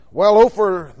Well,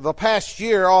 over the past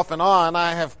year, off and on,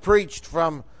 I have preached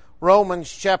from Romans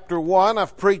chapter 1.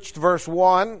 I've preached verse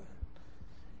 1.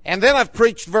 And then I've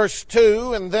preached verse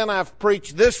 2. And then I've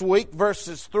preached this week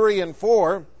verses 3 and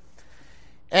 4.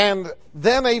 And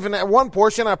then even at one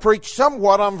portion I preached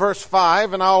somewhat on verse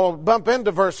 5. And I'll bump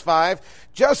into verse 5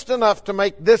 just enough to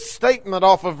make this statement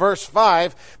off of verse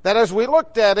 5. That as we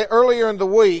looked at it earlier in the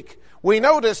week, we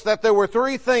noticed that there were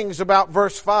three things about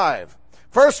verse 5.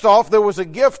 First off, there was a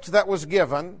gift that was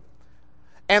given,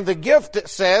 and the gift, it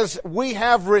says, we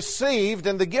have received,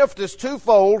 and the gift is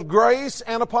twofold, grace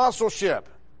and apostleship.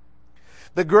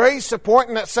 The grace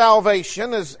appointing at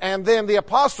salvation is, and then the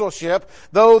apostleship,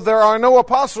 though there are no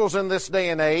apostles in this day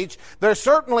and age, there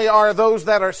certainly are those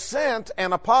that are sent,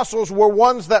 and apostles were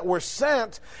ones that were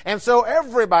sent, and so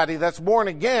everybody that's born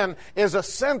again is a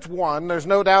sent one. There's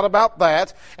no doubt about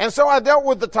that. And so I dealt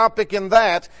with the topic in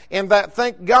that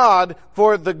thank God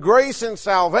for the grace in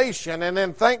salvation, and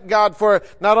then thank God for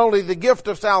not only the gift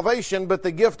of salvation, but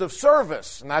the gift of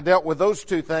service. And I dealt with those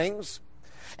two things.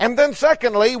 And then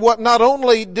secondly, what not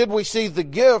only did we see the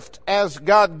gift as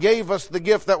God gave us the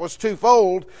gift that was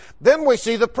twofold, then we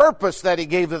see the purpose that He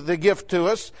gave the gift to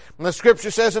us. And the Scripture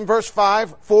says in verse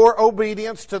 5, for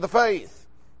obedience to the faith.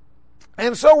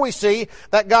 And so we see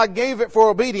that God gave it for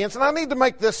obedience. And I need to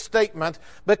make this statement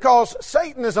because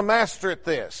Satan is a master at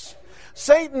this.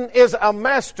 Satan is a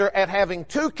master at having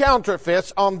two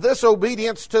counterfeits on this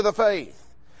obedience to the faith.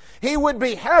 He would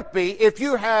be happy if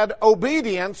you had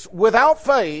obedience without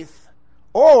faith,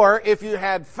 or if you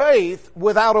had faith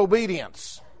without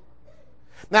obedience.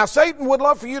 Now, Satan would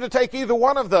love for you to take either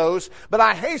one of those, but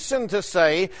I hasten to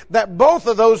say that both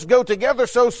of those go together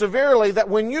so severely that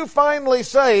when you finally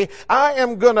say, I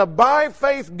am going to by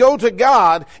faith go to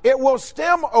God, it will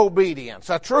stem obedience.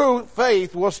 A true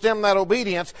faith will stem that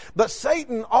obedience, but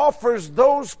Satan offers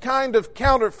those kind of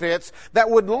counterfeits that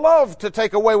would love to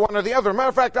take away one or the other. Matter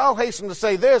of fact, I'll hasten to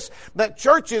say this, that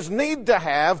churches need to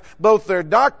have both their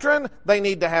doctrine, they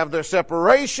need to have their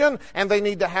separation, and they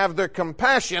need to have their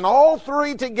compassion. All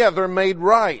three together made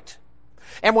right.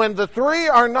 And when the three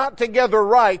are not together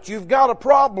right, you've got a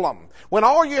problem. When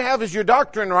all you have is your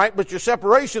doctrine right, but your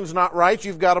separation's not right,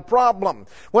 you've got a problem.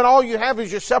 When all you have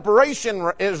is your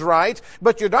separation is right,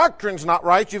 but your doctrine's not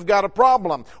right, you've got a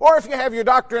problem. Or if you have your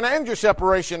doctrine and your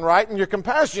separation right, and your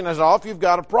compassion is off, you've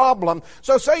got a problem.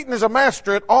 So Satan is a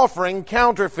master at offering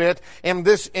counterfeit in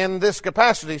this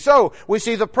capacity. So we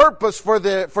see the purpose for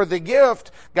the gift.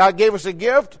 God gave us a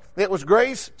gift. It was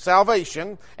grace,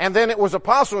 salvation, and then it was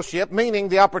apostleship, meaning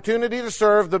the opportunity to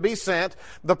serve, to be sent.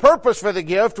 The purpose for the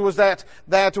gift was that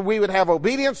we would have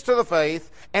obedience to the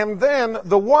faith, and then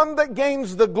the one that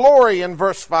gains the glory in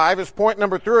verse 5 is point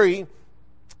number 3,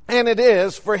 and it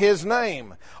is for His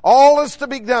name. All is to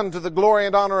be done to the glory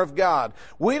and honor of God.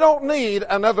 We don't need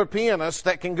another pianist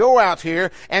that can go out here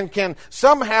and can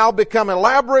somehow become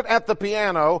elaborate at the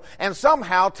piano and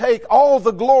somehow take all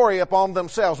the glory upon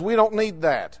themselves. We don't need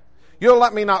that. You'll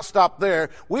let me not stop there.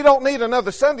 We don't need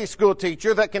another Sunday school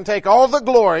teacher that can take all the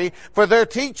glory for their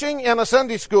teaching in a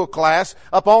Sunday school class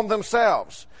upon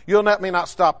themselves. You'll let me not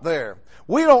stop there.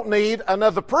 We don't need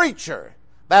another preacher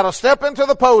that'll step into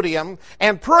the podium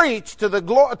and preach to the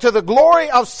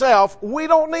glory of self. We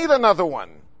don't need another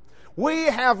one. We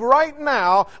have right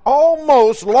now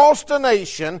almost lost a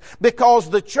nation because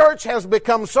the church has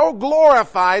become so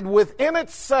glorified within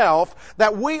itself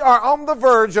that we are on the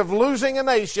verge of losing a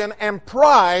nation, and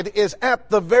pride is at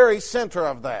the very center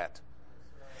of that.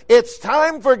 It's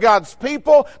time for God's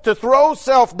people to throw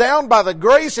self down by the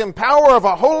grace and power of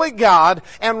a holy God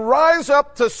and rise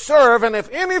up to serve. And if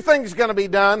anything's going to be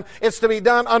done, it's to be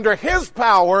done under His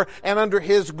power and under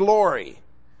His glory.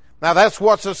 Now that's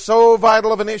what's so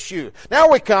vital of an issue. Now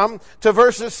we come to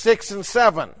verses 6 and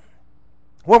 7.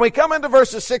 When we come into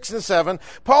verses 6 and 7,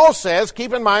 Paul says,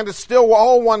 keep in mind it's still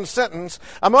all one sentence,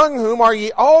 among whom are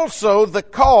ye also the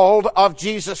called of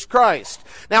Jesus Christ.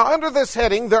 Now under this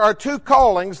heading, there are two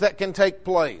callings that can take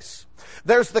place.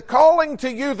 There's the calling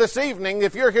to you this evening,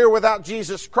 if you're here without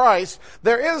Jesus Christ.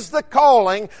 There is the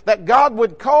calling that God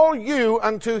would call you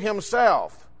unto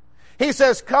Himself. He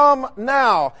says, come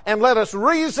now, and let us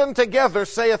reason together,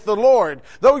 saith the Lord.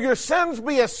 Though your sins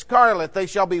be as scarlet, they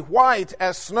shall be white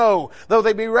as snow. Though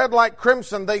they be red like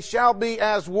crimson, they shall be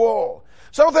as wool.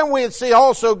 So then we see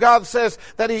also God says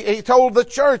that He told the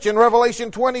church in Revelation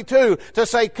 22 to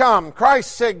say, come.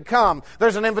 Christ said, come.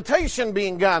 There's an invitation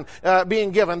being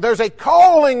given. There's a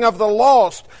calling of the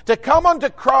lost to come unto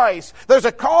Christ. There's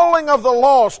a calling of the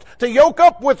lost to yoke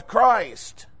up with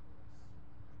Christ.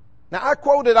 Now, I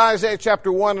quoted Isaiah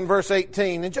chapter 1 and verse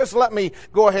 18, and just let me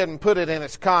go ahead and put it in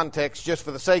its context just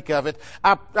for the sake of it.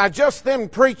 I just then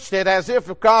preached it as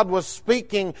if God was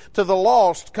speaking to the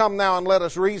lost, "Come now and let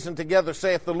us reason together,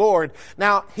 saith the Lord."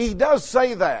 Now, He does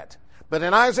say that. But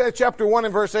in Isaiah chapter 1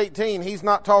 and verse 18, He's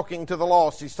not talking to the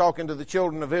lost. He's talking to the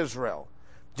children of Israel.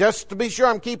 Just to be sure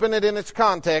I'm keeping it in its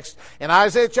context, in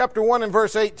Isaiah chapter 1 and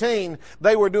verse 18,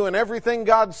 they were doing everything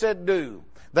God said do.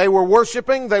 They were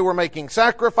worshiping, they were making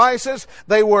sacrifices,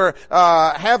 they were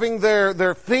having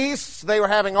their feasts, they were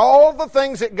having all the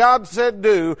things that God said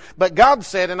do. But God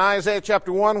said in Isaiah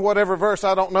chapter 1, whatever verse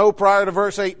I don't know, prior to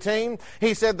verse 18,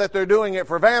 He said that they're doing it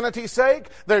for vanity's sake,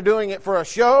 they're doing it for a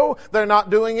show, they're not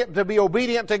doing it to be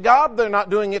obedient to God, they're not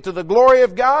doing it to the glory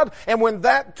of God. And when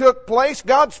that took place,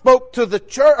 God spoke to the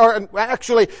church, or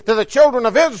actually to the children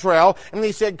of Israel, and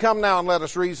He said, "Come now and let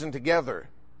us reason together."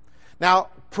 Now,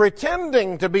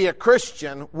 pretending to be a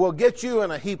Christian will get you in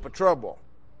a heap of trouble.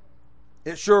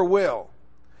 It sure will.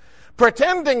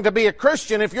 Pretending to be a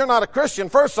Christian, if you're not a Christian,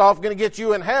 first off, going to get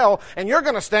you in hell, and you're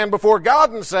going to stand before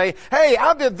God and say, "Hey,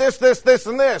 I did this, this, this,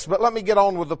 and this." But let me get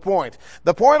on with the point.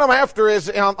 The point I'm after is,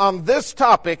 on this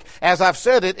topic, as I've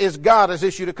said it, is God has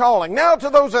issued a calling. Now,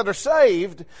 to those that are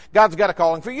saved, God's got a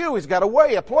calling for you. He's got a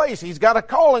way, a place. He's got a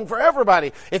calling for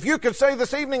everybody. If you could say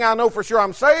this evening, "I know for sure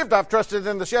I'm saved. I've trusted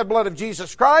in the shed blood of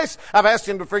Jesus Christ. I've asked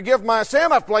Him to forgive my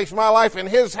sin. I've placed my life in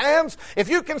His hands." If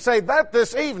you can say that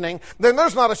this evening, then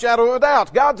there's not a shadow of a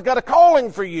doubt. God's got a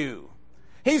calling for you.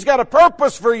 He's got a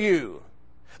purpose for you.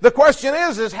 The question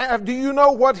is do you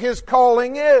know what His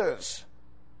calling is?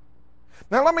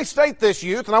 Now let me state this,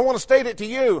 youth, and I want to state it to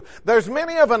you. There's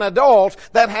many of an adult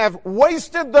that have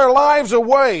wasted their lives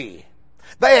away.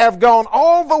 They have gone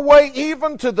all the way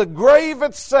even to the grave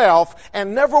itself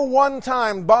and never one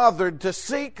time bothered to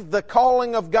seek the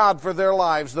calling of God for their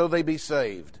lives, though they be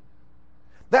saved.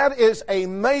 That is a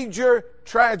major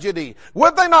tragedy.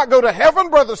 Would they not go to heaven,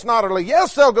 Brother Snodderly?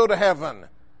 Yes, they'll go to heaven.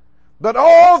 But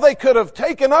they could have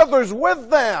taken others with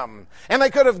them. And they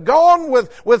could have gone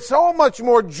with so much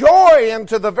more joy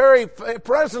into the very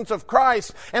presence of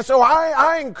Christ. And so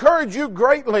I encourage you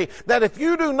greatly that if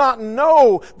you do not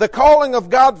know the calling of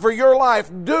God for your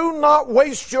life, do not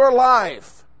waste your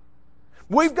life.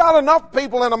 We've got enough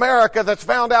people in America that's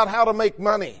found out how to make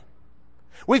money.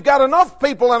 We've got enough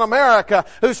people in America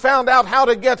who's found out how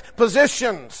to get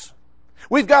positions.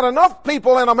 We've got enough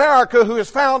people in America who has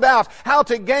found out how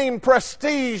to gain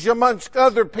prestige amongst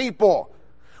other people.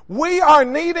 We are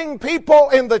needing people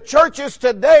in the churches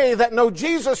today that know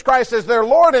Jesus Christ as their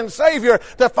Lord and Savior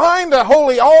to find a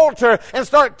holy altar and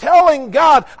start telling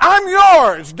God, "I'm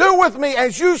yours. Do with me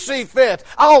as you see fit.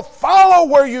 I'll follow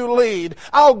where you lead.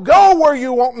 I'll go where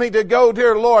you want me to go,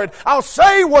 dear Lord. I'll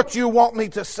say what you want me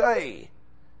to say."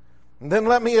 And then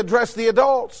let me address the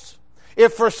adults.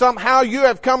 If for somehow you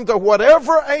have come to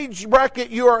whatever age bracket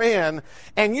you are in,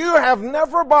 and you have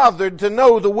never bothered to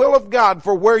know the will of God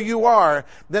for where you are,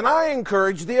 then I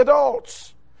encourage the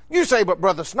adults. You say, "But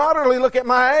Brother Snodderly, look at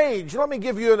my age." Let me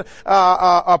give you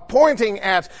a pointing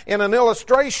at in an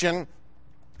illustration.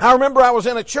 I remember I was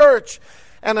in a church,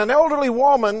 and an elderly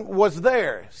woman was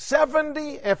there,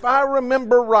 70, if I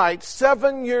remember right,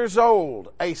 7 years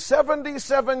old. A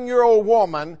 77-year-old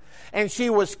woman, and she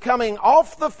was coming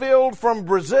off the field from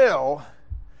Brazil,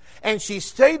 and she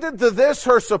stated to this,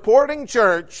 her supporting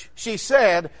church, she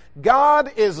said,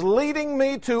 "God is leading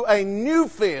me to a new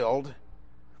field."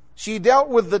 She dealt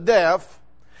with the deaf.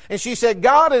 And she said,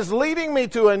 "God is leading me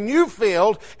to a new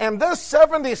field," and this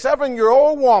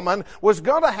 77-year-old woman was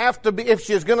going to have to be, if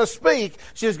she's going to speak,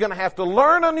 she's going to have to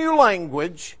learn a new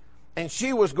language, and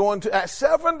she was going to, at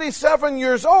 77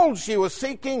 years old, she was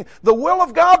seeking the will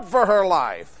of God for her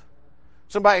life.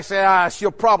 Somebody say,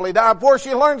 she'll probably die before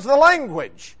she learns the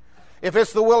language. If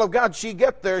it's the will of God she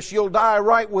get there, she'll die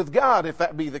right with God, if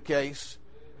that be the case.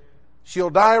 She'll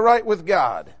die right with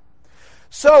God.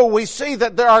 So we see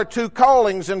that there are two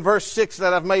callings in verse 6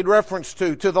 that I've made reference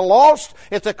to. To the lost,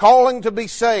 it's a calling to be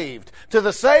saved. To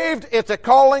the saved, it's a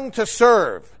calling to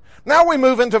serve. Now we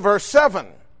move into verse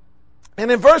 7.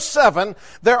 And in verse 7,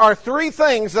 there are three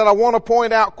things that I want to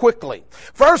point out quickly.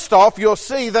 First off, you'll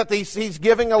see that he's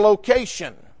giving a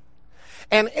location.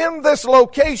 And in this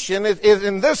location,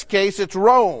 in this case, it's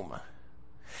Rome.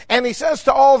 And he says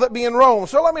to all that be in Rome.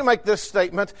 So let me make this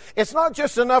statement. It's not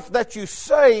just enough that you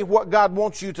say what God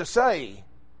wants you to say,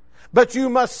 but you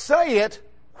must say it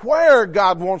where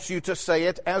God wants you to say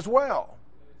it as well.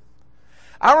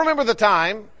 I remember the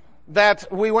time that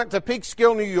we went to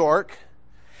Peekskill, New York,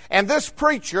 and this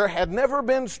preacher had never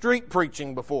been street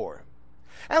preaching before.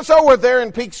 And so we're there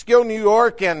in Peekskill, New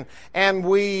York, and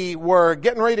we were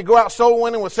getting ready to go out soul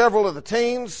winning with several of the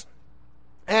teens.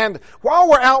 And while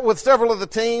we're out with several of the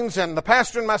teens and the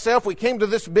pastor and myself, we came to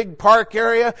this big park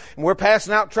area, and we're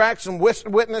passing out tracts and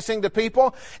witnessing to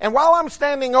people. And while I'm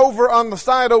standing over on the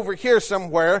side over here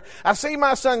somewhere, I see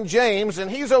my son James,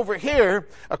 and he's over here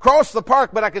across the park,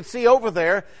 but I could see over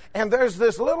there. And there's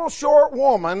this little short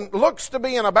woman, looks to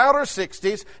be in about her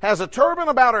 60s, has a turban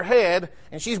about her head,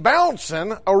 and she's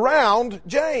bouncing around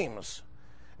James.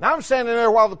 Now I'm standing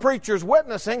there while the preacher's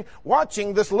witnessing,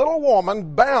 watching this little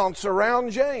woman bounce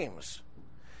around James.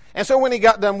 And so when he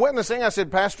got done witnessing, I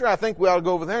said, Pastor, I think we ought to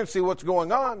go over there and see what's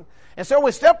going on. And so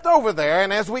we stepped over there,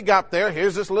 and as we got there,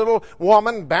 here's this little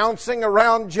woman bouncing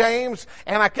around James,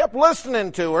 and I kept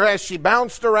listening to her as she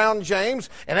bounced around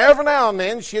James, and every now and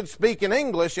then she'd speak in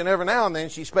English, and every now and then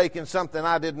she spoke in something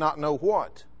I did not know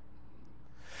what.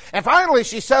 And finally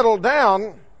she settled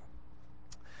down,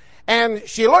 and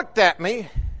she looked at me,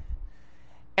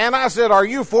 and I said, are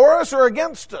you for us or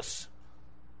against us?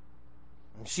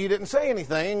 And she didn't say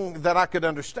anything that I could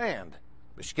understand,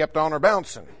 but she kept on her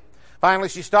bouncing. Finally,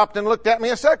 she stopped and looked at me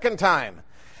a second time.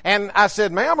 And I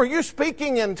said, ma'am, are you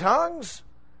speaking in tongues?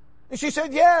 And she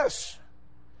said, yes.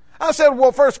 I said,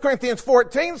 well, 1 Corinthians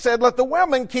 14 said, let the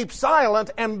women keep silent,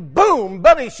 and boom,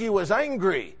 buddy, she was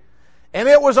angry. And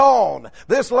it was on.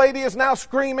 This lady is now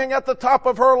screaming at the top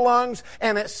of her lungs,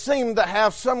 and it seemed to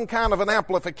have some kind of an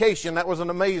amplification. That was an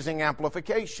amazing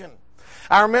amplification.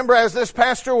 I remember as this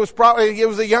pastor he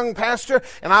was a young pastor,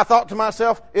 and I thought to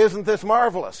myself, isn't this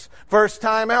marvelous? First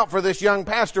time out for this young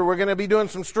pastor. We're going to be doing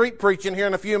some street preaching here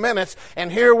in a few minutes,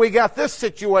 and here we got this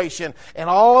situation. And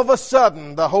all of a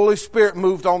sudden, the Holy Spirit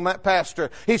moved on that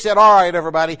pastor. He said, all right,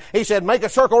 everybody. He said, make a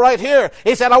circle right here.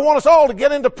 He said, I want us all to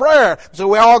get into prayer. So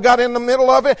we all got in the middle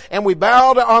of it, and we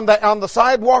bowed on the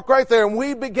sidewalk right there, and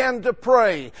we began to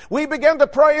pray. We began to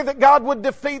pray that God would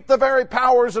defeat the very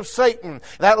powers of Satan.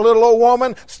 That little old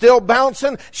woman, still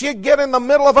bouncing, she'd get in the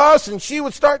middle of us, and she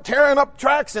would start tearing up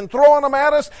tracts and throwing them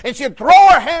at us, and she'd throw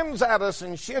her hands at us,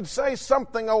 and she'd say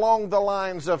something along the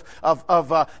lines of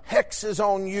hexes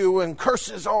on you and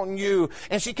curses on you.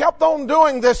 And she kept on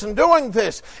doing this and doing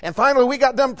this. And finally we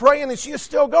got done praying, and she is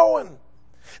still going.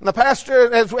 And the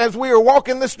pastor, as we were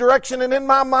walking this direction, and in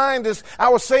my mind, as I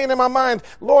was saying in my mind,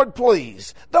 Lord,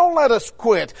 please, don't let us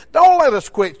quit. Don't let us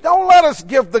quit. Don't let us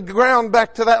give the ground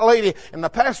back to that lady. And the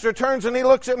pastor turns and he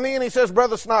looks at me and he says,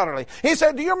 Brother Snodderly, he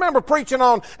said, do you remember preaching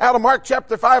out of Mark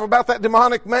chapter 5 about that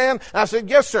demonic man? And I said,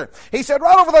 yes, sir. He said,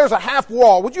 right over there's a half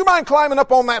wall. Would you mind climbing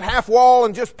up on that half wall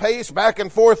and just pace back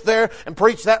and forth there and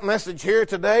preach that message here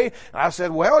today? And I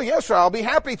said, well, yes, sir, I'll be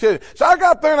happy to. So I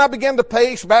got there and I began to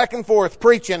pace back and forth,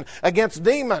 preaching against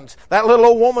demons. That little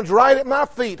old woman's right at my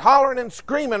feet, hollering and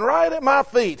screaming right at my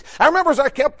feet. I remember as I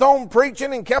kept on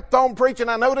preaching,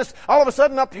 I noticed all of a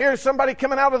sudden up here somebody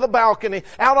coming out of the balcony,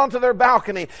 out onto their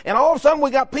balcony, and all of a sudden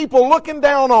we got people looking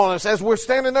down on us as we're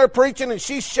standing there preaching, and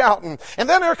she's shouting. And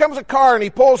then there comes a car, and he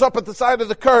pulls up at the side of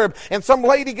the curb, and some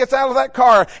lady gets out of that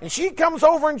car, and she comes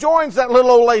over and joins that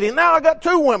little old lady. Now I got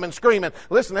two women screaming.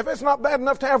 Listen, if it's not bad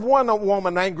enough to have one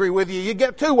woman angry with you, you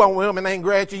get two women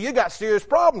angry at you, you got serious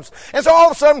problems. And so all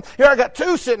of a sudden, here I got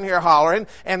two sitting here hollering,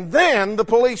 and then the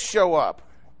police show up.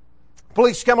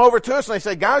 Police come over to us and they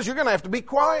say, guys, you're going to have to be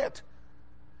quiet.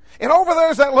 And over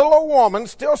there's that little old woman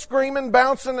still screaming,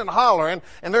 bouncing, and hollering,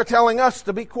 and they're telling us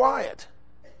to be quiet.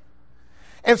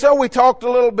 And so we talked a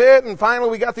little bit, and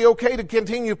finally we got the okay to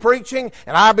continue preaching,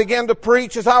 and I began to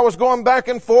preach as I was going back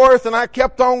and forth, and I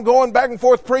kept on going back and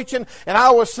forth preaching, and I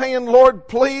was saying, Lord,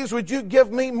 please, would you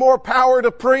give me more power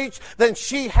to preach than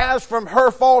she has from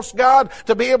her false god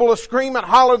to be able to scream and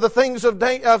holler the things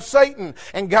of Satan?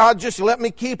 And God just let me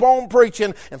keep on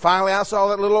preaching, and finally I saw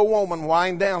that little old woman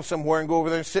wind down somewhere and go over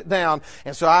there and sit down,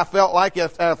 and so I felt like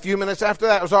a few minutes after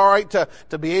that it was all right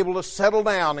to be able to settle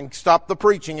down and stop the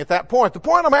preaching at that point.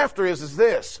 The point I'm after is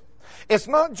this. It's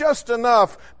not just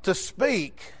enough to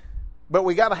speak, but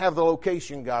we got to have the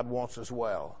location God wants as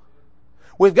well.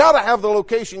 We've got to have the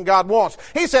location God wants.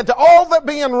 He said, to all that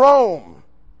be in Rome.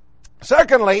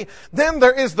 Secondly, then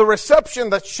there is the reception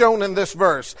that's shown in this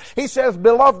verse. He says,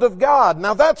 beloved of God.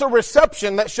 Now that's a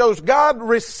reception that shows God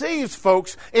receives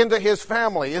folks into His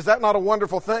family. Is that not a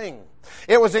wonderful thing?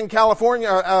 It was in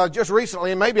California just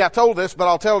recently, and maybe I told this, but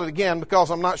I'll tell it again because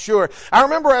I'm not sure. I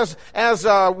remember as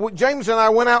James and I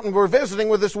went out and were visiting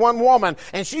with this one woman,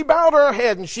 and she bowed her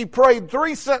head and she prayed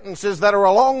 3 sentences that are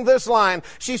along this line.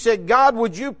 She said, God,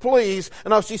 would you please,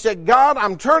 she said, God,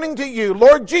 I'm turning to you.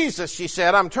 Lord Jesus, she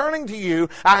said, I'm turning to you.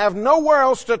 I have nowhere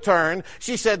else to turn.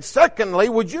 She said, secondly,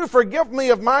 would you forgive me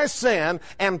of my sin?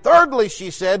 And thirdly,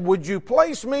 she said, would you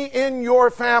place me in your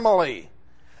family?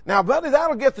 Now, buddy,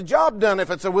 that'll get the job done if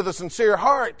it's with a sincere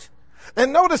heart.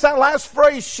 And notice that last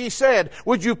phrase she said,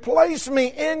 would you place me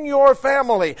in your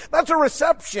family? That's a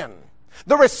reception.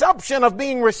 The reception of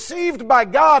being received by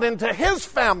God into His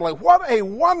family. What a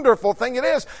wonderful thing it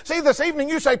is. See, this evening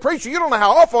you say, preacher, you don't know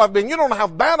how awful I've been. You don't know how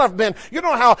bad I've been. You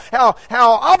don't know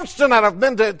how obstinate I've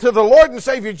been to the Lord and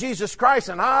Savior Jesus Christ.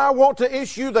 And I want to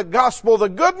issue the gospel, the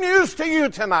good news to you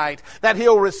tonight, that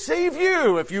He'll receive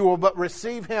you if you will but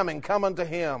receive Him and come unto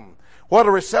Him. What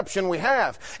a reception we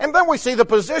have. And then we see the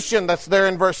position that's there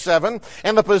in verse 7.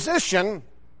 And the position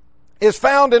is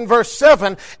found in verse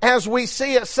 7 as we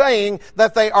see it saying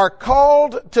that they are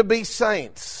called to be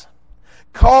saints.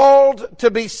 Called to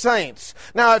be saints.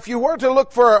 Now, if you were to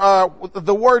look for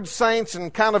the word saints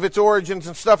and kind of its origins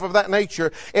and stuff of that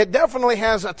nature, it definitely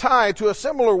has a tie to a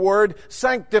similar word,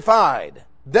 sanctified.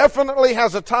 Definitely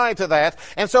has a tie to that.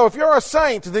 And so if you're a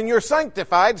saint, then you're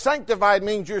sanctified. Sanctified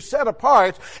means you're set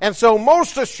apart. And so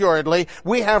most assuredly,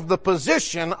 we have the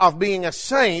position of being a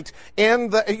saint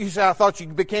you say, I thought you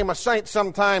became a saint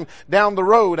sometime down the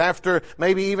road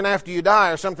maybe even after you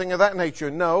die or something of that nature.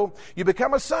 No, you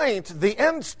become a saint the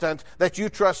instant that you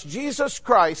trust Jesus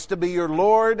Christ to be your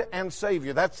Lord and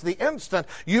Savior. That's the instant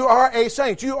you are a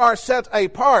saint. You are set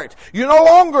apart. You're no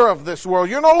longer of this world.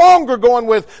 You're no longer going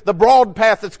with the broad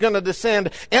path that's going to descend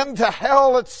into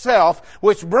hell itself,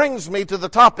 which brings me to the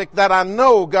topic that I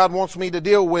know God wants me to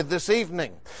deal with this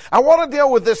evening. I want to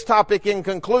deal with this topic in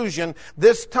conclusion,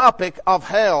 this topic of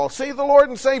hell. See, the Lord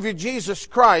and Savior Jesus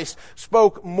Christ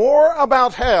spoke more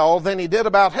about hell than He did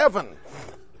about heaven.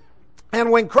 And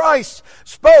when Christ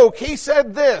spoke, He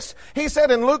said this. He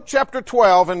said in Luke chapter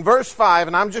 12 and verse 5,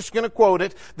 and I'm just going to quote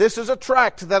it. This is a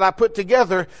tract that I put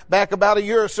together back about a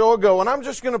year or so ago, and I'm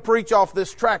just going to preach off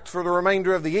this tract for the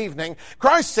remainder of the evening.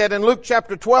 Christ said in Luke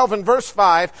chapter 12 and verse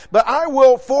 5, but I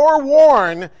will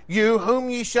forewarn you whom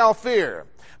ye shall fear.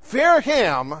 Fear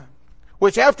him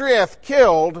which after he hath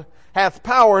killed hath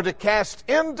power to cast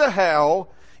into hell.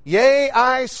 Yea,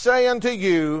 I say unto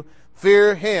you,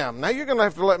 fear him. Now you're going to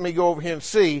have to let me go over here and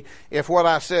see if what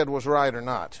I said was right or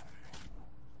not.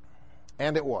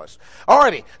 And it was.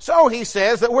 Alrighty, so he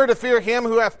says that we're to fear him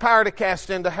who hath power to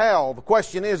cast into hell. The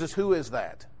question is who is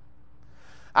that?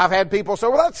 I've had people say,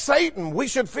 well, that's Satan. We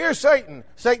should fear Satan.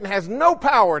 Satan has no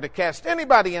power to cast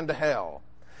anybody into hell.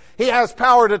 He has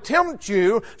power to tempt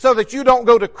you so that you don't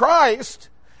go to Christ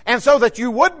and so that you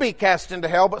would be cast into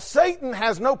hell, but Satan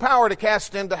has no power to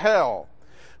cast into hell.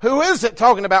 Who is it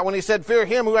talking about when he said, fear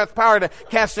him who hath power to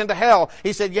cast into hell?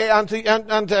 He said, yea,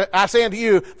 I say unto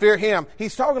you, fear him.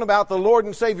 He's talking about the Lord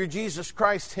and Savior Jesus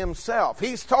Christ Himself.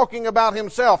 He's talking about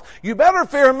Himself. You better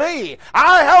fear me.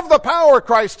 I have the power,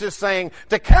 Christ is saying,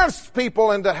 to cast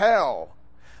people into hell.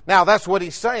 Now, that's what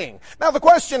He's saying. Now, the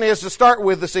question is, to start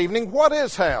with this evening, what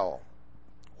is hell?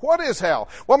 What is hell?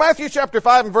 Well, Matthew chapter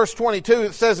 5 and verse 22,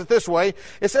 it says it this way.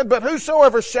 It said, but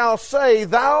whosoever shall say,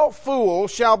 thou fool,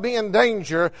 shall be in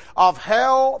danger of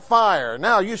hell fire.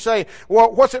 Now, you say,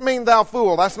 well, what's it mean, thou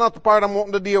fool? That's not the part I'm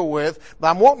wanting to deal with.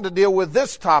 I'm wanting to deal with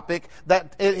this topic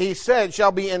that he said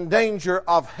shall be in danger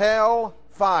of hell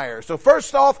fire. So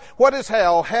first off, what is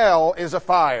hell? Hell is a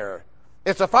fire.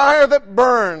 It's a fire that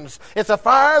burns. It's a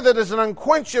fire that is an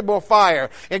unquenchable fire.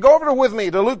 And go over with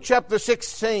me to Luke chapter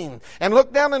 16 and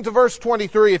look down into verse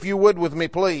 23 if you would with me,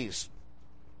 please.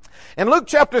 In Luke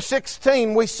chapter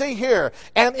 16, we see here,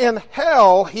 and in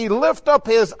hell he lift up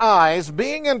his eyes,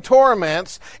 being in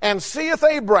torments, and seeth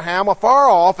Abraham afar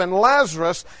off, and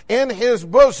Lazarus in his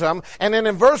bosom. And then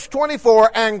in verse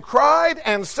 24, and cried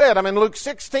and said, I'm in Luke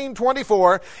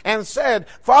 16:24, and said,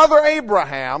 Father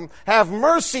Abraham, have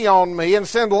mercy on me, and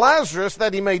send Lazarus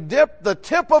that he may dip the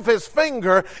tip of his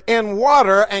finger in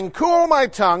water, and cool my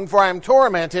tongue, for I am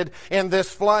tormented in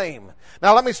this flame.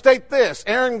 Now, let me state this.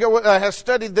 Aaron has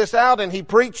studied this out, and he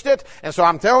preached it. And so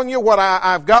I'm telling you what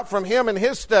I've got from him in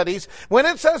his studies. When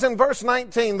it says in verse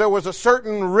 19, there was a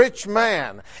certain rich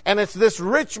man, and it's this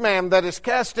rich man that is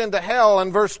cast into hell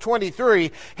in verse 23,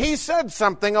 he said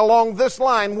something along this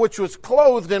line, which was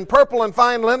clothed in purple and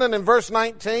fine linen in verse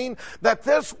 19, that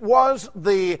this was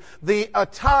the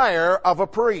attire of a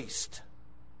priest.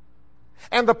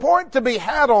 And the point to be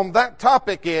had on that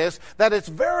topic is that it's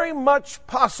very much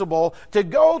possible to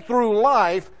go through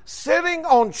life sitting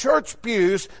on church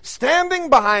pews, standing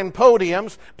behind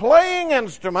podiums, playing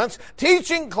instruments,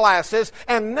 teaching classes,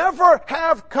 and never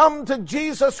have come to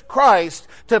Jesus Christ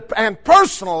and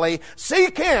personally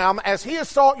seek Him as He has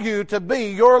sought you to be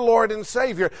your Lord and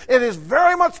Savior. It is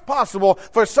very much possible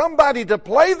for somebody to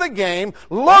play the game,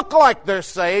 look like they're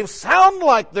saved, sound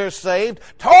like they're saved,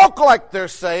 talk like they're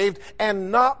saved,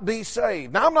 and not be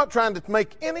saved. Now, I'm not trying to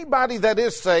make anybody that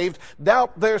is saved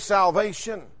doubt their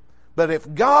salvation. But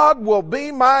if God will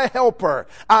be my helper,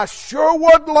 I sure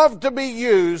would love to be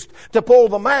used to pull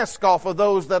the mask off of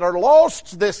those that are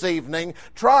lost this evening,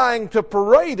 trying to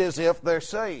parade as if they're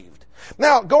saved.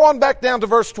 Now, go on back down to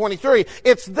verse 23.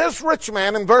 It's this rich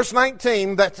man in verse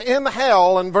 19 that's in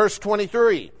hell in verse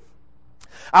 23.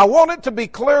 I want it to be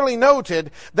clearly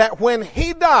noted that when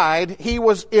he died, he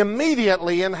was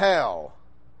immediately in hell.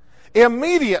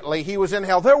 Immediately he was in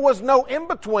hell. There was no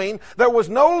in-between. There was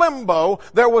no limbo.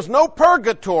 There was no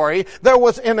purgatory. There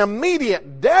was an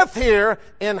immediate death here,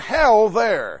 in hell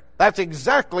there. That's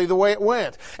exactly the way it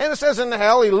went. And it says in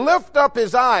hell, he lifted up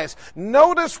his eyes.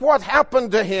 Notice what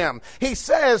happened to him. He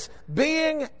says,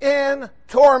 being in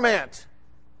torment.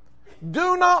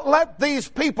 Do not let these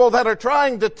people that are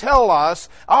trying to tell us,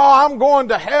 oh, I'm going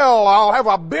to hell. I'll have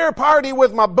a beer party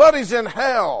with my buddies in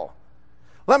hell.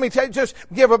 Let me just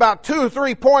give about 2 or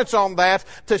 3 points on that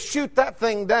to shoot that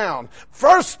thing down.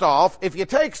 First off, if you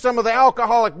take some of the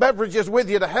alcoholic beverages with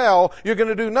you to hell, you're going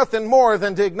to do nothing more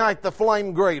than to ignite the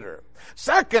flame greater.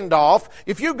 Second off,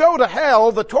 if you go to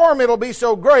hell, the torment will be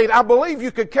so great, I believe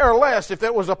you could care less if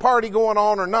there was a party going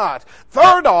on or not.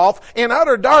 Third off, in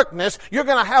utter darkness, you're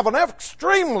going to have an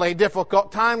extremely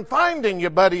difficult time finding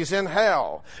your buddies in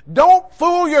hell. Don't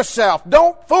fool yourself.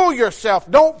 Don't fool yourself.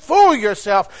 Don't fool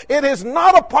yourself. It is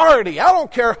not a party. I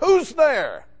don't care who's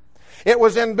there. It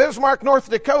was in Bismarck, North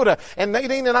Dakota, and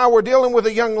Nadine and I were dealing with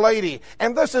a young lady,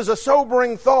 and this is a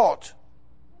sobering thought.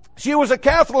 She was a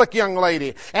Catholic young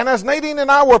lady, and as Nadine and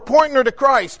I were pointing her to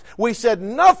Christ, we said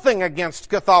nothing against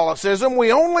Catholicism.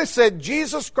 We only said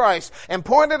Jesus Christ and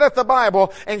pointed at the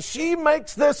Bible, and she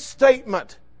makes this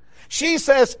statement. She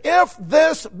says, if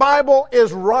this Bible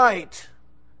is right,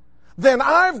 then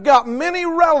I've got many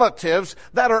relatives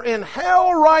that are in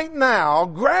hell right now,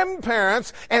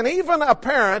 grandparents and even a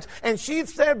parent, and she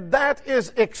said that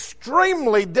is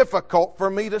extremely difficult for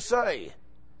me to say.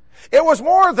 It was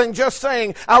more than just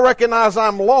saying, I recognize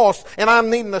I'm lost and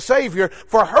I'm needing a Savior.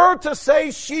 For her to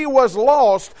say she was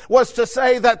lost was to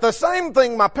say that the same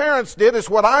thing my parents did is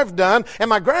what I've done, and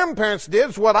my grandparents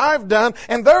did is what I've done,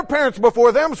 and their parents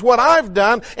before them is what I've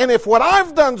done, and if what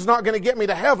I've done is not going to get me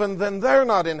to heaven, then they're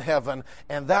not in heaven.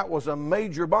 And that was a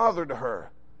major bother to her.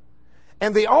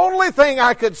 And the only thing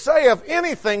I could say of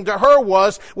anything to her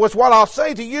was what I'll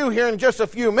say to you here in just a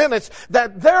few minutes,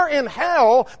 that they're in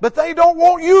hell, but they don't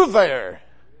want you there.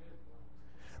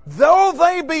 Though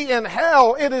they be in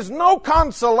hell, it is no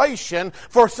consolation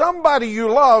for somebody you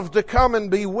love to come and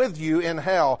be with you in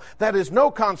hell. That is no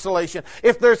consolation.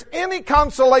 If there's any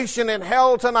consolation in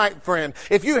hell tonight, friend,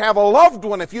 if you have a loved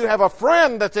one, if you have a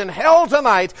friend that's in hell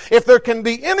tonight, if there can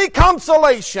be any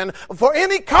consolation for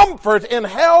any comfort in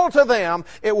hell to them,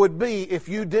 it would be if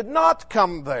you did not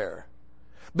come there.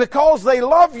 Because they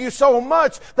love you so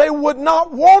much, they would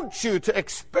not want you to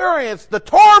experience the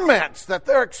torments that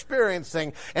they're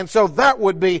experiencing. And so that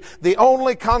would be the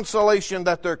only consolation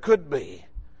that there could be.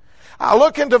 I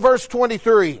look into verse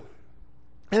 23.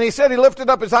 And he said, he lifted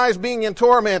up his eyes being in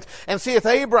torment, and seeth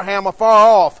Abraham afar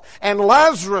off, and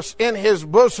Lazarus in his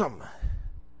bosom.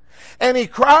 And he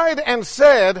cried and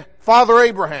said, Father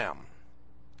Abraham.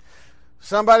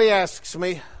 Somebody asks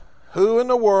me, who in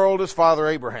the world is Father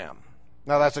Abraham?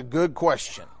 Now, that's a good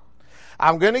question.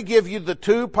 I'm going to give you the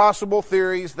 2 possible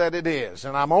theories that it is.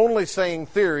 And I'm only saying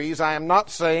theories. I am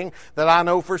not saying that I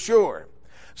know for sure.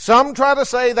 Some try to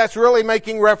say that's really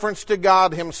making reference to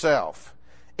God himself.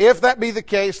 If that be the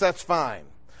case, that's fine.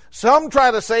 Some try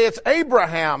to say it's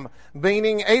Abraham,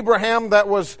 meaning Abraham that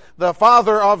was the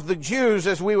father of the Jews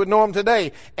as we would know him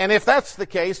today. And if that's the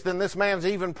case, then this man's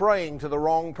even praying to the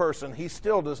wrong person. He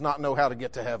still does not know how to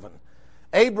get to heaven.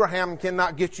 Abraham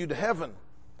cannot get you to heaven.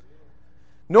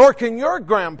 Nor can your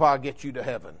grandpa get you to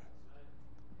heaven.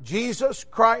 Jesus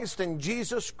Christ and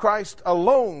Jesus Christ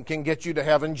alone can get you to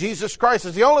heaven. Jesus Christ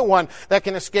is the only one that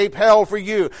can escape hell for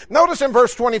you. Notice in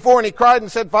verse 24, and he cried and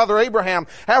said, Father Abraham,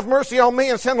 have mercy on me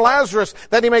and send Lazarus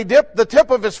that he may dip the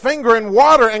tip of his finger in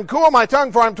water and cool my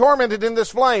tongue, for I'm tormented in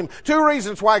this flame. 2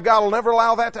 reasons why God will never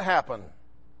allow that to happen.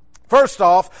 First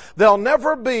off, there'll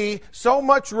never be so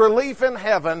much relief in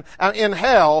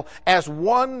hell, as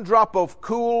one drop of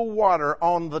cool water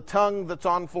on the tongue that's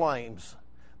on flames.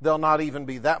 There'll not even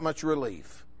be that much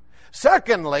relief.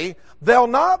 Secondly, there'll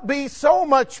not be so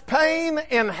much pain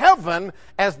in heaven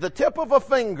as the tip of a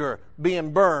finger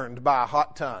being burned by a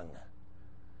hot tongue.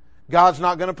 God's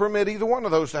not going to permit either one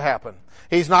of those to happen.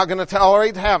 He's not going to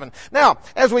tolerate heaven. Now,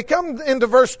 as we come into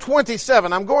verse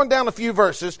 27, I'm going down a few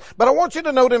verses, but I want you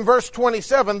to note in verse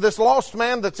 27, this lost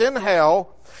man that's in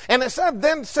hell, and it said,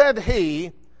 then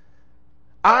he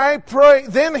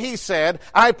said,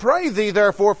 I pray thee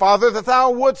therefore, Father, that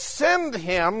thou wouldst send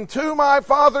him to my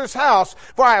father's house,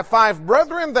 for I have 5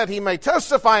 brethren, that he may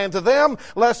testify unto them,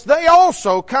 lest they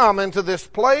also come into this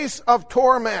place of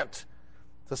torment.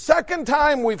 The second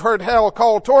time we've heard hell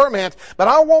called torment, but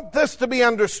I want this to be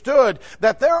understood,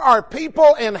 that there are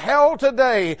people in hell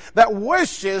today that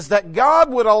wishes that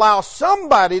God would allow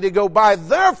somebody to go by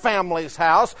their family's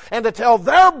house and to tell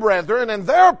their brethren and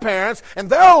their parents and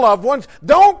their loved ones,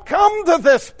 don't come to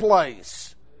this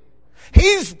place.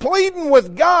 He's pleading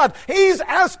with God. He's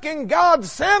asking God,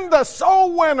 send a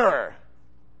soul winner.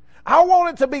 I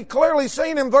want it to be clearly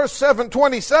seen in verse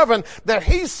 27 that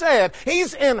he said,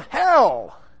 he's in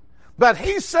hell. But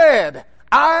he said,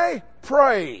 I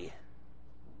pray.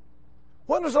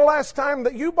 When was the last time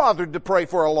that you bothered to pray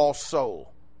for a lost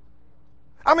soul?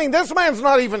 I mean, this man's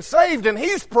not even saved, and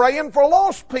he's praying for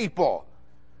lost people.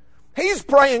 He's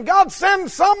praying, God,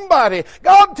 send somebody.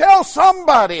 God, tell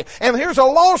somebody. And here's a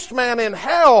lost man in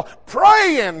hell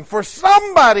praying for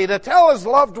somebody to tell his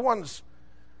loved ones.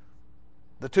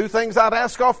 The 2 things I'd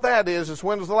ask off that is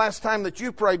when was the last time that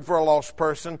you prayed for a lost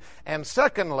person? And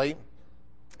secondly,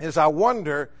 is I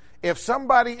wonder if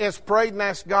somebody has prayed and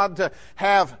asked God to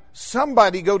have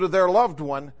somebody go to their loved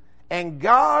one, and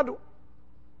God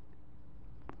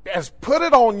has put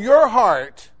it on your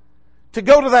heart to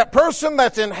go to that person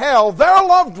that's in hell, their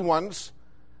loved ones,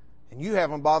 and you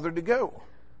haven't bothered to go.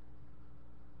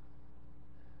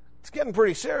 It's getting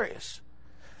pretty serious.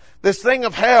 This thing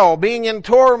of hell, being in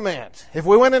torment. If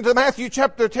we went into Matthew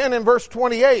chapter 10 and verse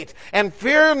 28, and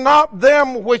fear not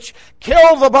them which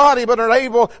kill the body, but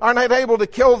are not able to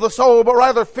kill the soul, but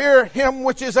rather fear him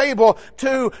which is able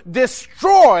to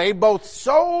destroy both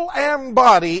soul and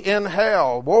body in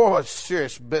hell. Boy, it's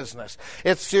serious business.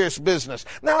 It's serious business.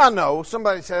 Now I know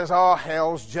somebody says, oh,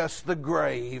 hell's just the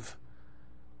grave.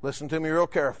 Listen to me real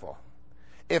careful.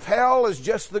 If hell is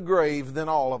just the grave, then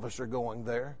all of us are going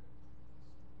there.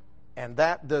 And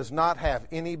that does not have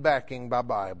any backing by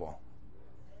Bible.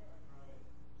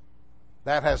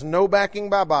 That has no backing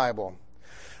by Bible.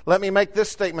 Let me make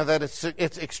this statement that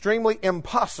it's extremely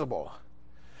impossible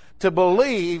to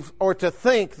believe or to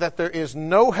think that there is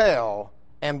no hell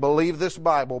and believe this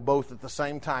Bible both at the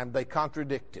same time. They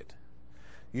contradict it.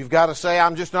 You've got to say,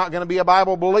 I'm just not going to be a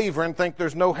Bible believer and think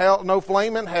there's no hell, no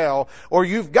flame in hell. Or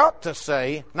you've got to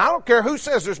say, and I don't care who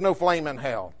says there's no flame in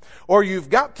hell. Or you've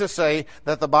got to say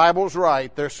that the Bible's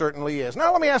right, there certainly is.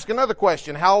 Now let me ask another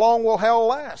question. How long will hell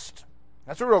last?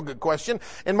 That's a real good question.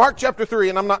 In Mark chapter 3,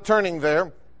 and I'm not turning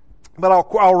there, but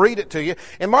I'll read it to you.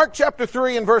 In Mark chapter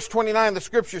 3 and verse 29, the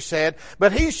Scripture said,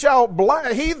 But he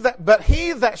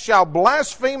that shall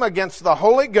blaspheme against the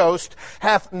Holy Ghost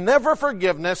hath never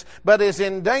forgiveness, but is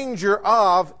in danger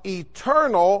of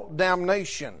eternal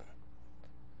damnation.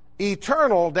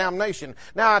 Eternal damnation.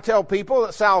 Now I tell people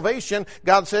that salvation,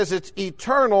 God says it's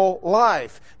eternal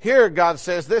life. Here God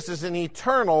says this is an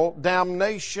eternal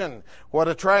damnation. What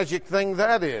a tragic thing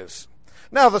that is.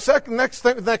 Now, the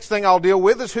next thing I'll deal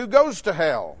with is who goes to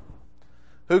hell.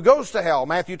 Who goes to hell?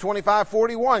 Matthew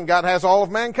 25:41. God has all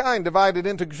of mankind divided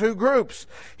into 2 groups.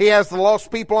 He has the lost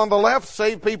people on the left,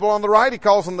 saved people on the right. He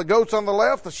calls them the goats on the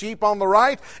left, the sheep on the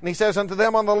right. And he says unto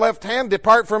them on the left hand,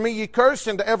 Depart from me, ye cursed,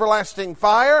 into everlasting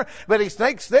fire. But he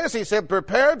takes this, he said,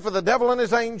 prepared for the devil and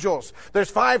his angels. There's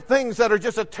 5 things that are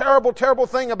just a terrible, terrible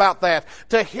thing about that.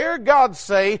 To hear God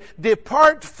say,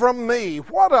 Depart from me.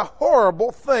 What a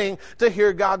horrible thing to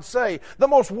hear God say. The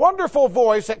most wonderful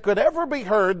voice that could ever be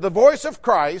heard, the voice of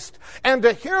Christ, and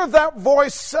to hear that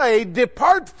voice say,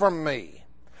 Depart from me.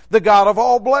 The God of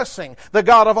all blessing, the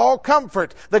God of all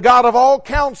comfort, the God of all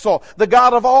counsel, the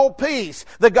God of all peace,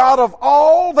 the God of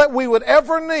all that we would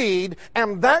ever need,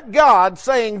 and that God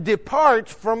saying, Depart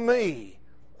from me.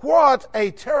 What a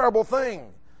terrible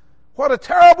thing. What a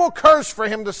terrible curse for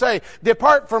him to say,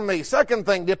 Depart from me. Second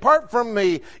thing, Depart from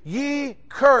me, ye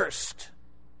cursed.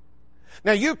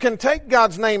 Now you can take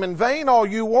God's name in vain all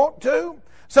you want to.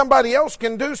 Somebody else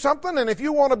can do something, and if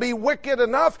you want to be wicked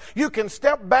enough, you can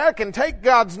step back and take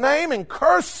God's name and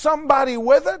curse somebody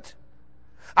with it.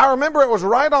 I remember it was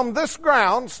right on this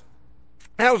grounds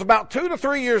That was about 2 to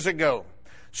 3 years ago,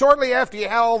 shortly after you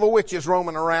had all the witches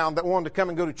roaming around that wanted to come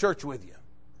and go to church with you.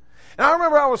 And I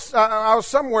remember I was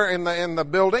somewhere in the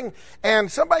building,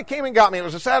 and somebody came and got me. It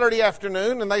was a Saturday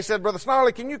afternoon, and they said, "Brother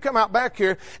Snarley, can you come out back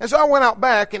here?" And so I went out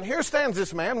back, and here stands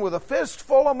this man with a fist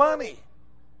full of money.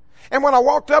 And when I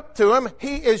walked up to him,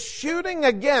 he is shooting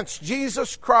against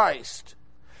Jesus Christ.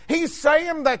 He's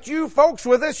saying that you folks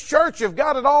with this church have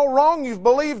got it all wrong. You've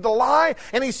believed a lie.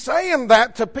 And he's saying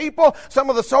that to people, some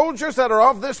of the soldiers that are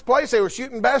of this place. They were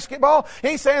shooting basketball.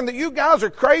 He's saying that you guys are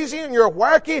crazy and you're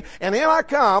wacky. And in I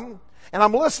come, and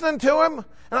I'm listening to him.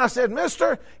 And I said,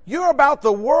 "Mister, you're about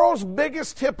the world's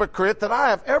biggest hypocrite that I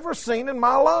have ever seen in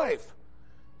my life."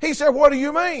 He said, "What do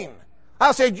you mean?"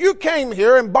 I said, "You came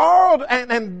here and borrowed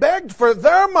and begged for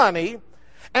their money.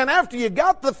 And after you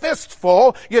got the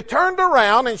fistful, you turned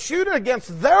around and shoot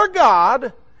against their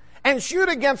God and shoot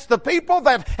against the people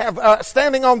that have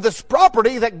standing on this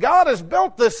property that God has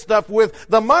built this stuff with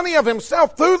the money of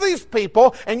himself through these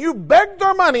people, and you begged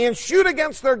their money and shoot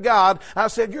against their God." I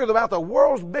said, "You're about the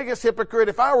world's biggest hypocrite.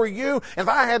 If I were you, if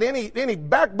I had any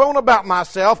backbone about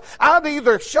myself, I'd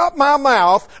either shut my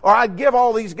mouth or I'd give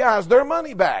all these guys their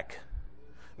money back."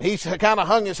 He kind of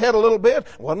hung his head a little bit.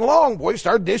 Wasn't long, boy. He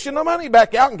started dishing the money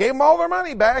back out and gave them all their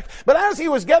money back. But as he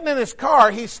was getting in his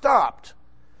car, he stopped.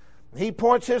 He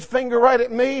points his finger right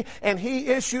at me, and he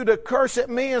issued a curse at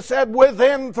me and said,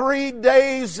 "Within 3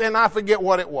 days," and I forget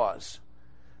what it was.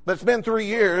 But it's been 3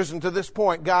 years, and to this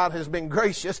point, God has been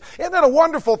gracious. Isn't it a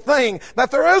wonderful thing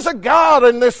that there is a God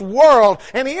in this world,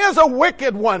 and He is a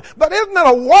wicked one? But isn't it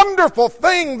a wonderful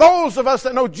thing, those of us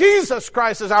that know Jesus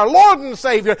Christ as our Lord and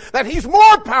Savior, that He's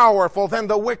more powerful than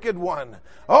the wicked one?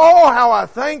 Oh, how I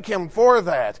thank Him for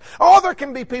that. Oh, there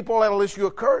can be people that will issue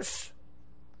a curse.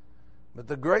 But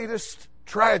the greatest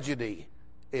tragedy,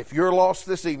 if you're lost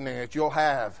this evening, that you'll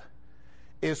have,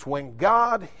 is when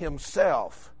God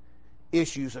Himself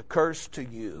issues a curse to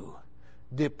you.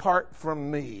 "Depart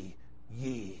from me,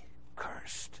 ye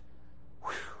cursed."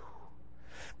 Whew.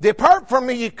 "Depart from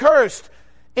me, ye cursed,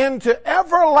 into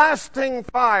everlasting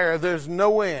fire. There's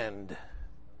no end."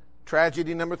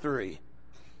 Tragedy number 3.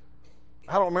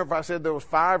 I don't remember if I said there was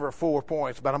 5 or 4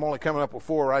 points, but I'm only coming up with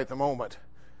 4 right at the moment.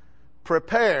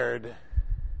 Prepared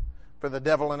for the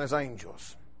devil and his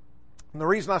angels. And the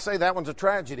reason I say that one's a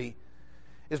tragedy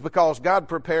is because God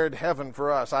prepared heaven for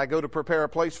us. "I go to prepare a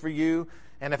place for you,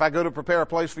 and if I go to prepare a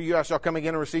place for you, I shall come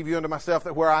again and receive you unto myself,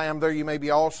 that where I am, there you may be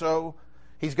also."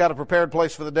 He's got a prepared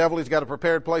place for the devil. He's got a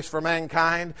prepared place for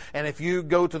mankind. And if you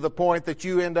go to the point that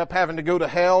you end up having to go to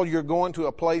hell, you're going to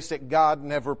a place that God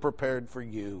never prepared for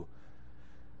you.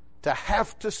 To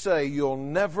have to say you'll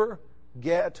never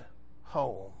get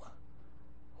home.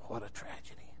 What a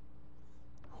tragedy.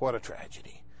 What a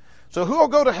tragedy. So who will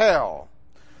go to hell?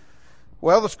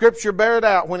 Well, the Scripture bear it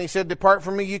out when He said, "Depart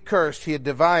from me, ye cursed." He had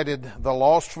divided the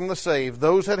lost from the saved,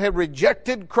 those that had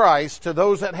rejected Christ to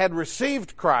those that had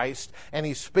received Christ, and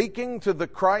He's speaking to the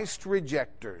Christ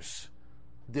rejectors.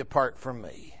 "Depart from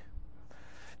me."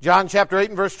 John chapter 8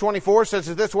 and verse 24 says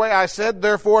it this way, "I said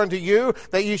therefore unto you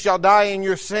that ye shall die in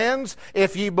your sins.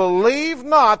 If ye believe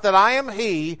not that I am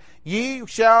He, ye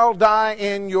shall die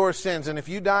in your sins." And if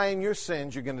you die in your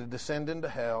sins, you're going to descend into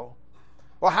hell.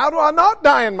 Well, how do I not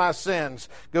die in my sins?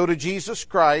 Go to Jesus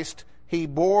Christ. He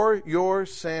bore your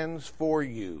sins for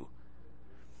you.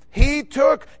 He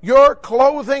took your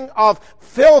clothing of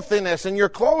filthiness and your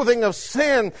clothing of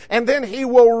sin, and then He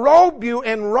will robe you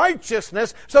in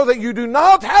righteousness so that you do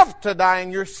not have to die in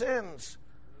your sins.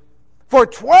 For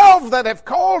 12 that have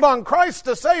called on Christ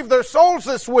to save their souls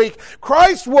this week,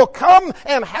 Christ will come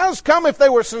and has come if they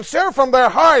were sincere from their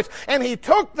hearts. And He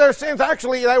took their sins.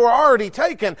 Actually, they were already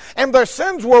taken. And their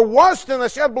sins were washed in the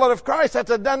shed blood of Christ.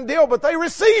 That's a done deal, but they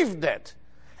received it.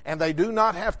 And they do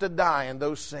not have to die in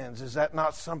those sins. Is that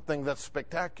not something that's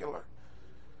spectacular?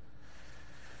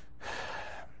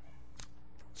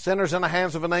 Sinners in the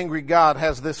Hands of an Angry God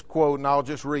has this quote, and I'll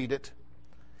just read it.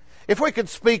 "If we could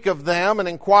speak of them and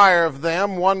inquire of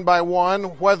them one by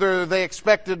one whether they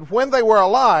expected when they were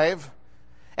alive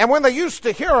and when they used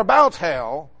to hear about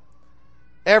hell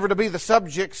ever to be the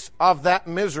subjects of that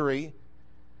misery,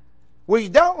 we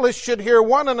doubtless should hear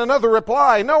one and another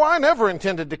reply, 'No, I never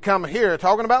intended to come here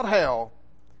talking about hell.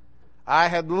 I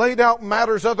had laid out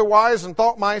matters otherwise and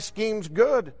thought my schemes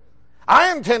good.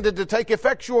 I intended to take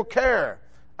effectual care.'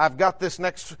 I've got this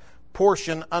next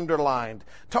portion underlined.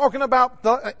 Talking about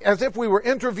as if we were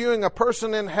interviewing a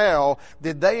person in hell,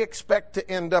 did they expect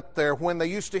to end up there when they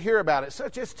used to hear about it?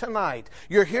 Such as tonight.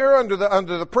 You're here under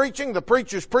the preaching, the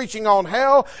preacher's preaching on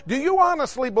hell. Do you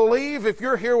honestly believe, if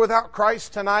you're here without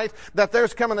Christ tonight, that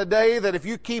there's coming a day that if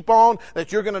you keep on,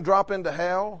 that you're going to drop into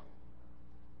hell?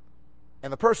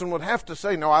 And the person would have to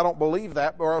say, no, I don't believe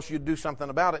that, or else you'd do something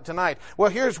about it tonight. Well,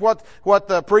 here's what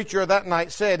the preacher that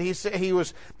night said. He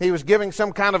was giving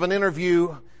some kind of an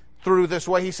interview through this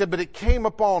way. He said, but it came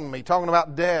upon me, talking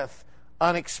about death,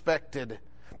 unexpected.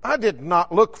 I did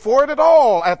not look for it at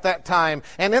all at that time.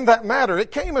 And in that matter, it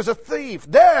came as a thief.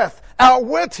 Death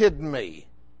outwitted me.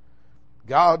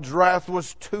 God's wrath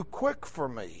was too quick for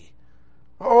me.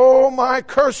 Oh, my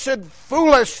cursed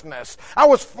foolishness. I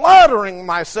was flattering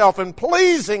myself and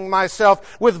pleasing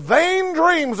myself with vain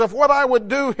dreams of what I would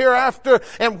do hereafter.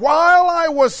 And while I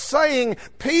was saying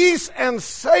peace and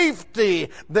safety,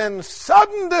 then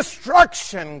sudden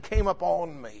destruction came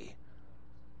upon me.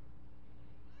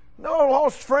 No,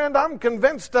 lost friend, I'm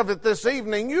convinced of it this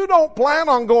evening. You don't plan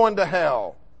on going to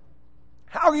hell.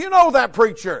 How do you know that,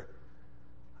 preacher?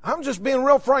 I'm just being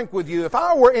real frank with you. If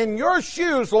I were in your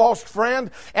shoes, lost friend,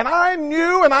 and I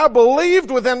knew and I believed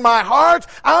within my heart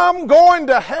I'm going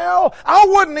to hell, I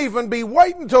wouldn't even be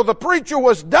waiting till the preacher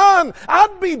was done.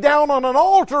 I'd be down on an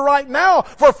altar right now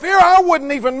for fear I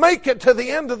wouldn't even make it to the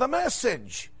end of the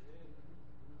message.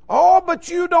 Oh, but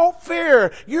you don't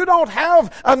fear. You don't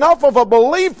have enough of a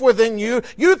belief within you.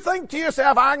 You think to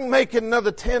yourself, I can make it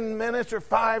another 10 minutes or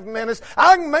 5 minutes.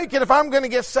 I can make it if I'm going to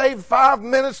get saved 5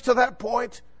 minutes to that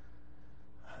point.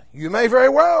 You may very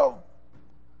well,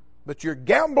 but you're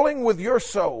gambling with your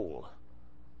soul.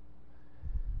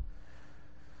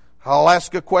 I'll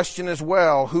ask a question as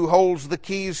well. Who holds the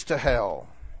keys to hell?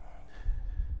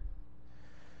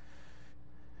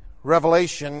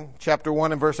 Revelation chapter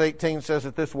 1 and verse 18 says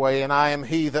it this way, and I am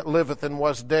he that liveth and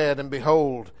was dead, and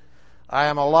behold, I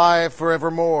am alive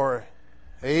forevermore.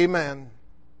 Amen.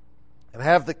 And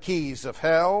have the keys of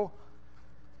hell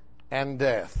and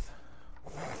death.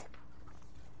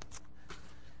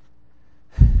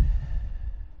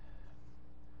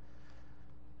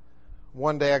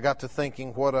 One day I got to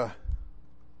thinking what a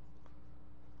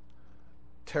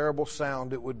terrible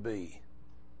sound it would be.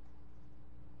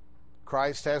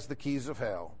 Christ has the keys of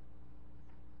hell.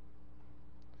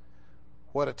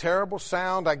 What a terrible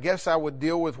sound. I guess I would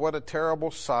deal with what a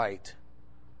terrible sight.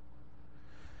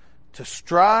 To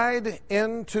stride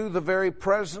into the very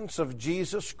presence of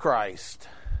Jesus Christ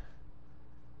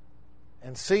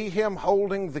and see Him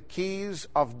holding the keys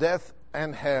of death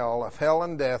and hell, of hell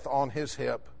and death, on His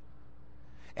hip.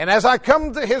 And as I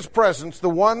come to His presence, the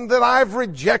one that I've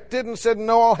rejected and said,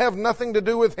 no, I'll have nothing to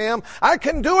do with Him, I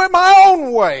can do it my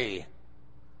own way.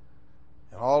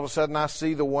 And all of a sudden I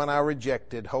see the one I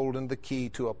rejected holding the key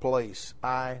to a place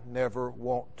I never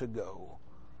want to go.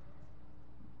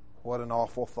 What an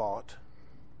awful thought.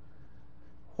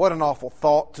 What an awful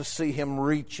thought to see Him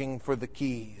reaching for the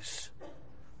keys.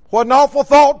 What an awful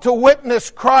thought to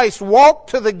witness Christ walk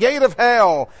to the gate of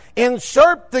hell,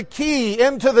 insert the key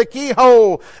into the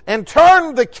keyhole, and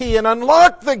turn the key and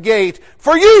unlock the gate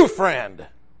for you, friend.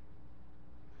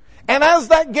 And as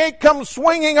that gate comes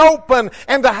swinging open,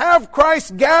 and to have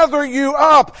Christ gather you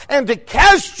up and to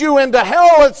cast you into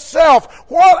hell itself,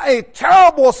 what a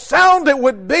terrible sound it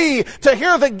would be to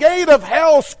hear the gate of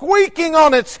hell squeaking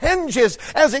on its hinges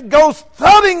as it goes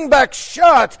thudding back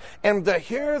shut, and to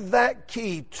hear that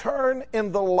key turn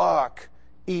in the lock,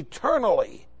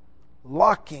 eternally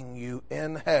locking you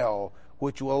in hell,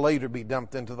 which will later be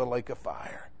dumped into the lake of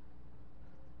fire.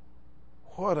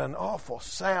 What an awful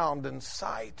sound and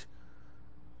sight.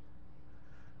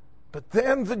 But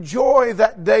then the joy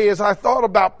that day as I thought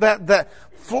about that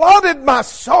flooded my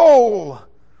soul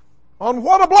on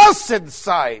what a blessed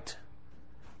sight.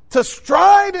 To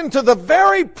stride into the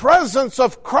very presence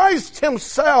of Christ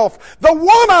Himself, the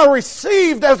one I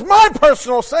received as my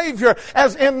personal Savior,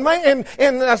 as in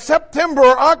September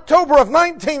or October of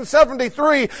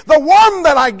 1973, the one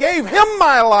that I gave Him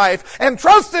my life and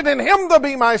trusted in Him to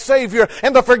be my Savior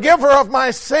and the forgiver of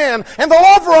my sin and the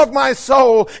lover of my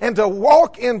soul, and to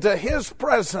walk into His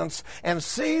presence and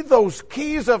see those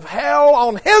keys of hell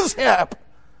on His hip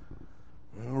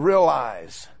and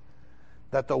realize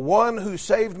that the one who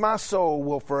saved my soul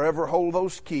will forever hold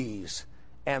those keys,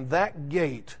 and that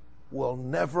gate will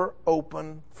never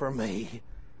open for me.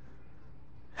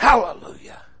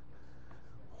 Hallelujah.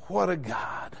 What a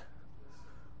God.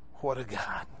 What a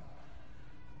God.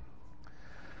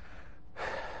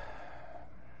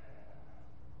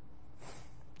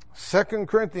 Second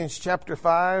Corinthians chapter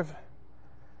 5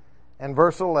 and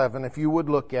verse 11, if you would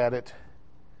look at it,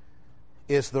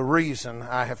 is the reason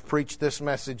I have preached this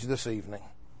message this evening.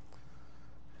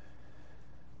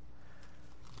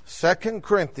 2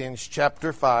 Corinthians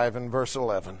chapter 5 and verse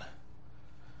 11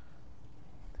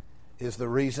 is the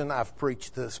reason I've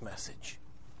preached this message.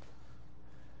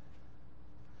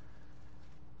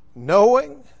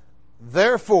 Knowing,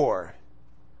 therefore,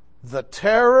 the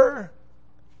terror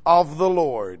of the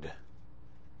Lord,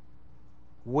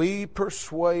 we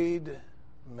persuade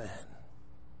men.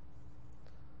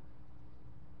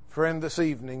 Friend, this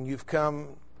evening you've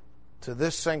come to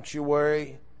this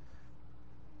sanctuary.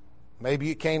 Maybe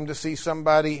you came to see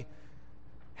somebody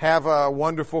have a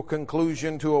wonderful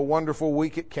conclusion to a wonderful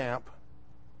week at camp.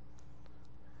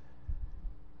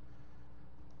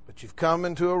 But you've come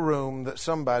into a room that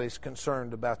somebody's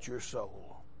concerned about your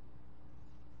soul.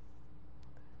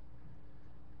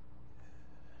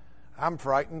 I'm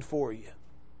frightened for you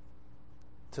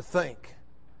to think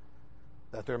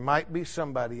that there might be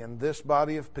somebody in this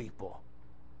body of people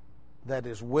that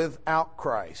is without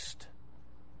Christ,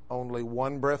 only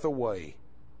one breath away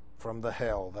from the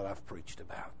hell that I've preached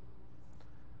about.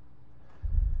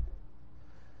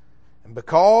 And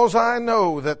because I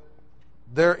know that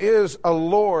there is a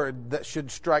Lord that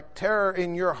should strike terror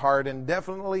in your heart, and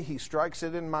definitely He strikes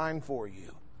it in mine for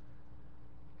you,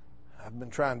 I've been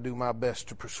trying to do my best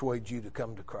to persuade you to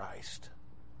come to Christ.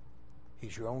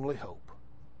 He's your only hope.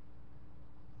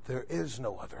 There is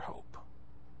no other hope.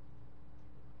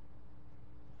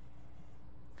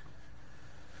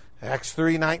 Acts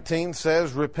 3:19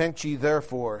 says, "Repent ye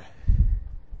therefore,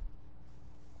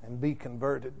 and be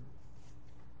converted."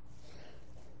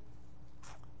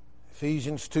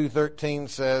 Ephesians 2:13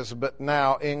 says, "But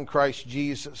now in Christ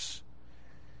Jesus,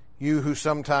 you who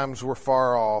sometimes were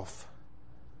far off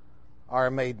are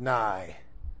made nigh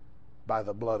by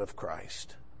the blood of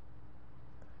Christ."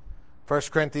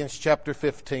 1 Corinthians chapter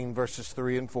 15, verses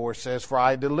 3 and 4 says, "For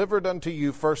I delivered unto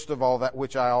you first of all that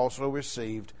which I also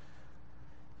received,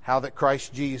 how that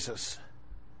Christ Jesus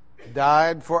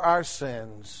died for our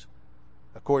sins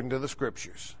according to the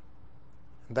Scriptures,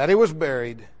 and that He was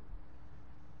buried,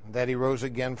 and that He rose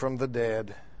again from the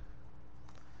dead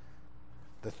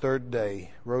the third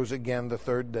day, rose again the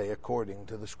third day according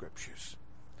to the Scriptures."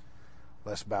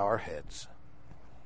 Let's bow our heads.